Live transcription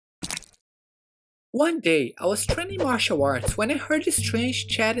One day, I was training martial arts when I heard a strange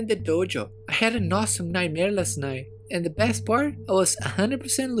chat in the dojo. I had an awesome nightmare last night. And the best part, I was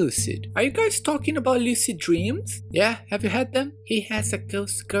 100% lucid. Are you guys talking about lucid dreams? Yeah, have you had them? He has a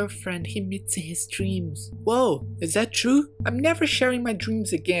ghost girlfriend he meets in his dreams. Whoa, is that true? I'm never sharing my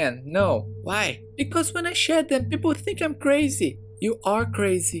dreams again, no. Why? Because when I share them, people think I'm crazy. You are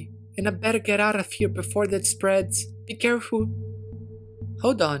crazy. And I better get out of here before that spreads. Be careful.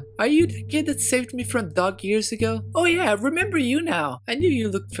 Hold on, are you the kid that saved me from dog years ago? Oh yeah, I remember you now. I knew you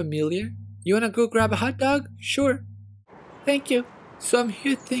looked familiar. You wanna go grab a hot dog? Sure. Thank you. So I'm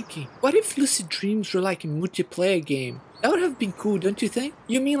here thinking, what if lucid dreams were like a multiplayer game? That would have been cool, don't you think?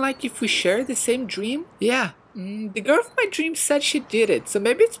 You mean like if we share the same dream? Yeah. The girl of my dreams said she did it, so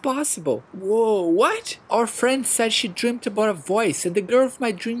maybe it's possible. Whoa, what? Our friend said she dreamt about a voice and the girl of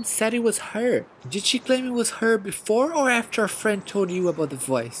my dreams said it was her. Did she claim it was her before or after our friend told you about the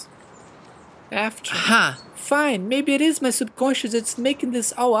voice? After. Aha, fine, maybe it is my subconscious that's making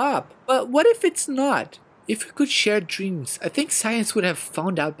this all up. But what if it's not? If we could share dreams, I think science would have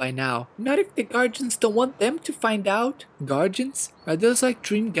found out by now. Not if the guardians don't want them to find out. Guardians? Are those like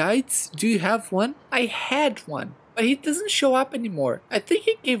dream guides? Do you have one? I had one, but he doesn't show up anymore. I think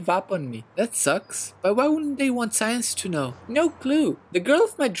he gave up on me. That sucks. But why wouldn't they want science to know? No clue. The girl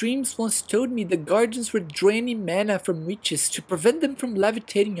of my dreams once told me the guardians were draining mana from witches to prevent them from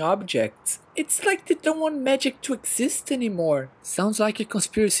levitating objects. It's like they don't want magic to exist anymore. Sounds like a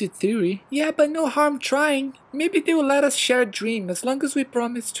conspiracy theory. Yeah, but no harm trying. Maybe they will let us share a dream as long as we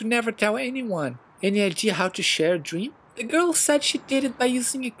promise to never tell anyone. Any idea how to share a dream? The girl said she did it by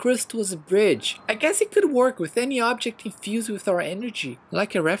using a crystal as a bridge. I guess it could work with any object infused with our energy.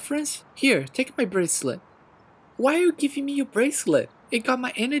 Like a reference? Here, take my bracelet. Why are you giving me your bracelet? It got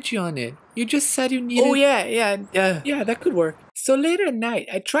my energy on it. You just said you needed— Oh yeah, that could work. So later at night,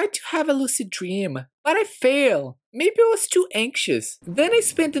 I tried to have a lucid dream, but I failed. Maybe I was too anxious. Then I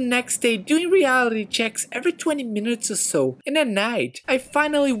spent the next day doing reality checks every 20 minutes or so, and at night, I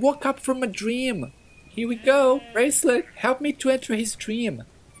finally woke up from a dream. Here we go. Bracelet, help me to enter his dream.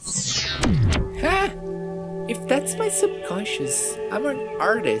 Huh? If that's my subconscious, I'm an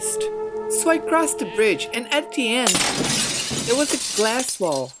artist. So I crossed the bridge, and at the end, there was a glass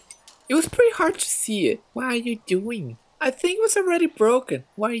wall. It was pretty hard to see it. What are you doing? I think it was already broken.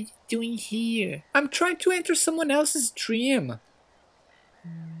 What are you doing here? I'm trying to enter someone else's dream.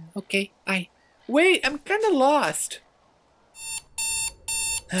 Okay, bye. Wait, I'm kinda lost.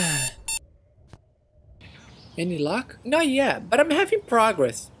 Any luck? Not yet, but I'm having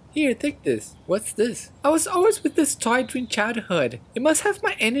progress. Here, take this. What's this? I was always with this toy during childhood. It must have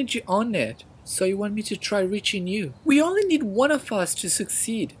my energy on it. So you want me to try reaching you? We only need one of us to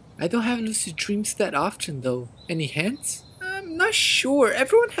succeed. I don't have lucid dreams that often though. Any hints? I'm not sure.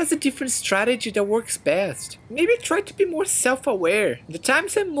 Everyone has a different strategy that works best. Maybe try to be more self-aware. The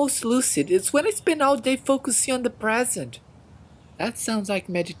times I'm most lucid is when I spend all day focusing on the present. That sounds like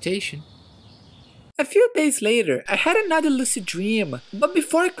meditation. A few days later, I had another lucid dream, but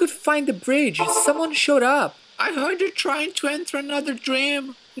before I could find the bridge, someone showed up. I heard you trying to enter another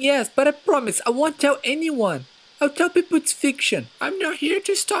dream. Yes, but I promise I won't tell anyone. I'll tell people it's fiction. I'm not here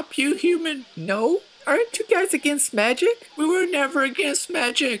to stop you, human. No? Aren't you guys against magic? We were never against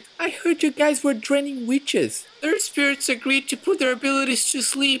magic. I heard you guys were draining witches. Their spirits agreed to put their abilities to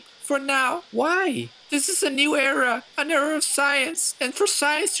sleep. For now. Why? This is a new era, an era of science, and for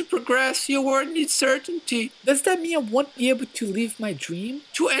science to progress, your world needs certainty. Does that mean I won't be able to live my dream?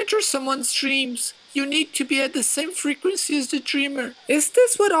 To enter someone's dreams, you need to be at the same frequency as the dreamer. Is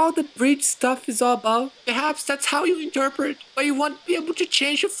this what all the bridge stuff is all about? Perhaps that's how you interpret, but you won't be able to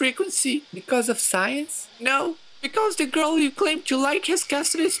change your frequency. Because of science? No. Because the girl you claim to like has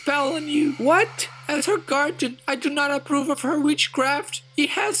casted a spell on you. What? As her guardian, I do not approve of her witchcraft.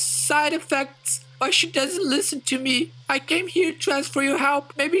 It has side effects, but she doesn't listen to me. I came here to ask for your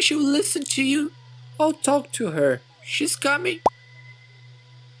help. Maybe she will listen to you. I'll talk to her. She's coming.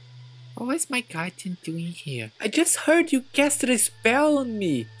 What is my guardian doing here? I just heard you casted a spell on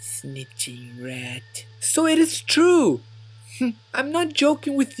me. Snitching rat. So it is true. I'm not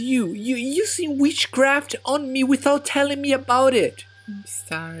joking with you. You're using witchcraft on me without telling me about it. I'm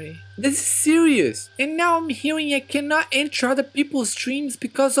sorry. This is serious. And now I'm hearing I cannot enter other people's dreams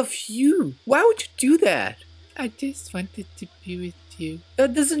because of you. Why would you do that? I just wanted to be with you.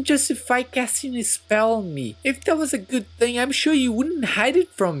 That doesn't justify casting a spell on me. If that was a good thing, I'm sure you wouldn't hide it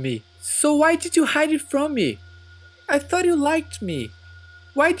from me. So why did you hide it from me? I thought you liked me.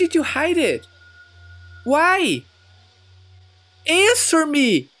 Why did you hide it? Why? Answer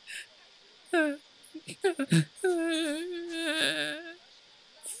me!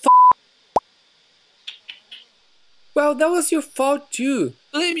 Well, that was your fault too.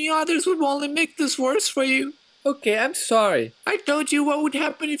 Blaming others would only make this worse for you. Okay, I'm sorry. I told you what would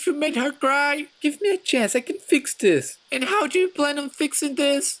happen if you made her cry. Give me a chance, I can fix this. And how do you plan on fixing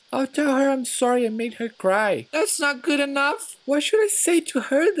this? I'll tell her I'm sorry I made her cry. That's not good enough. What should I say to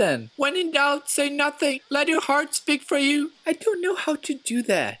her then? When in doubt, say nothing. Let your heart speak for you. I don't know how to do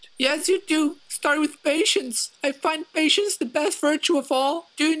that. Yes, you do. Start with patience. I find patience the best virtue of all.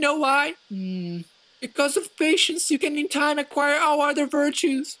 Do you know why? Because of patience, you can in time acquire all other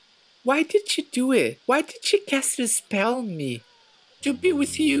virtues. Why did she do it? Why did she cast a spell on me? To be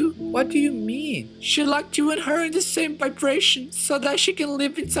with you. What do you mean? She locked you and her in the same vibration so that she can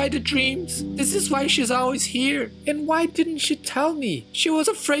live inside the dreams. This is why she's always here. And why didn't she tell me? She was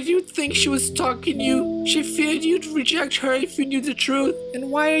afraid you'd think she was stalking you. She feared you'd reject her if you knew the truth.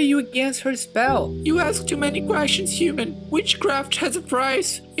 And why are you against her spell? You ask too many questions, human. Witchcraft has a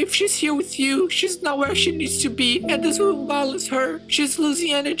price. If she's here with you, she's not where she needs to be, and this will imbalance her. She's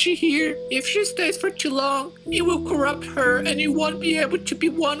losing energy here. If she stays for too long, it will corrupt her, and you won't be able to be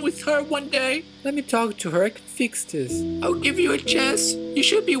one with her one day. Let me talk to her, I can fix this. I'll give you a chance. You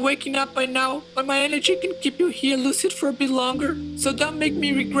should be waking up by now, but my energy can keep you here lucid for a bit longer, so don't make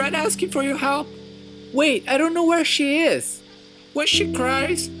me regret asking for your help. Wait, I don't know where she is. When she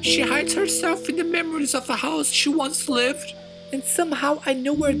cries, she hides herself in the memories of a house she once lived. And somehow I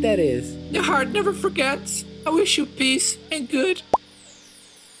know where that is. The heart never forgets. I wish you peace and good.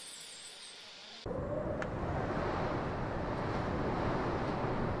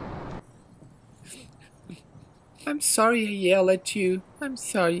 I'm sorry I yelled at you. I'm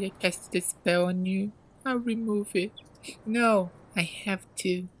sorry I cast a spell on you. I'll remove it. No, I have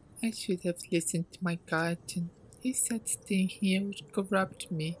to. I should have listened to my guardian. He said staying here would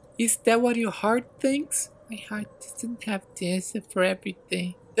corrupt me. Is that what your heart thinks? My heart doesn't have the answer for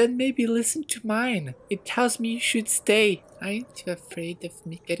everything. Then maybe listen to mine. It tells me you should stay. Aren't you afraid of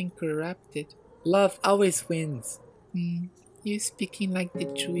me getting corrupted? Love always wins. You're speaking like the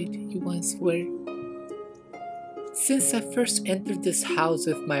druid you once were. Since I first entered this house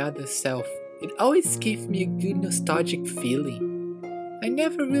with my other self, it always gave me a good nostalgic feeling. I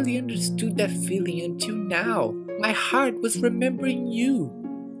never really understood that feeling until now. My heart was remembering you.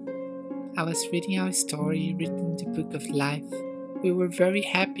 I was reading our story written in the book of life. We were very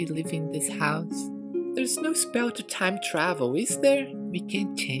happy living in this house. There's no spell to time travel, is there? We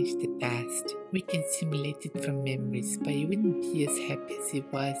can't change the past. We can simulate it from memories, but it wouldn't be as happy as it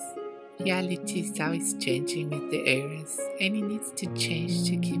was. Reality is always changing with the eras, and it needs to change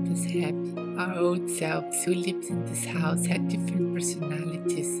to keep us happy. Our old selves who lived in this house had different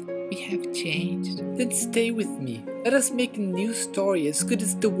personalities. We have changed. Then stay with me. Let us make a new story as good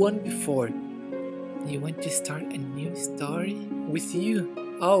as the one before. You want to start a new story? With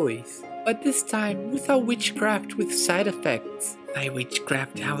you, always. But this time without witchcraft with side effects. My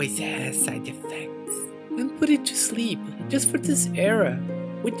witchcraft always has side effects. Then put it to sleep, just for this era.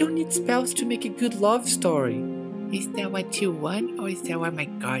 We don't need spells to make a good love story. Is that what you want, or is that what my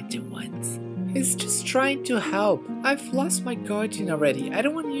guardian wants? He's just trying to help. I've lost my guardian already. I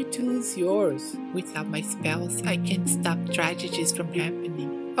don't want you to lose yours. Without my spells, I can't stop tragedies from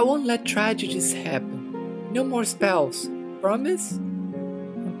happening. I won't let tragedies happen. No more spells. Promise?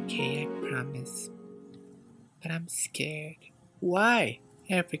 Okay, I promise. But I'm scared. Why?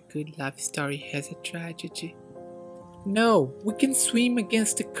 Every good love story has a tragedy. No, we can swim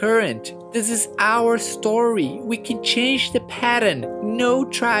against the current. This is our story. We can change the pattern. No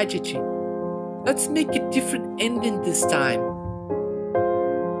tragedy. Let's make a different ending this time.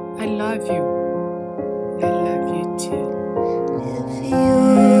 I love you. I love you too. If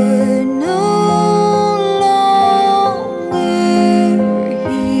you're no longer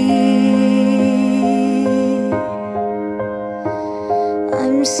here,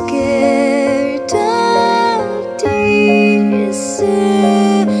 I'm scared of dear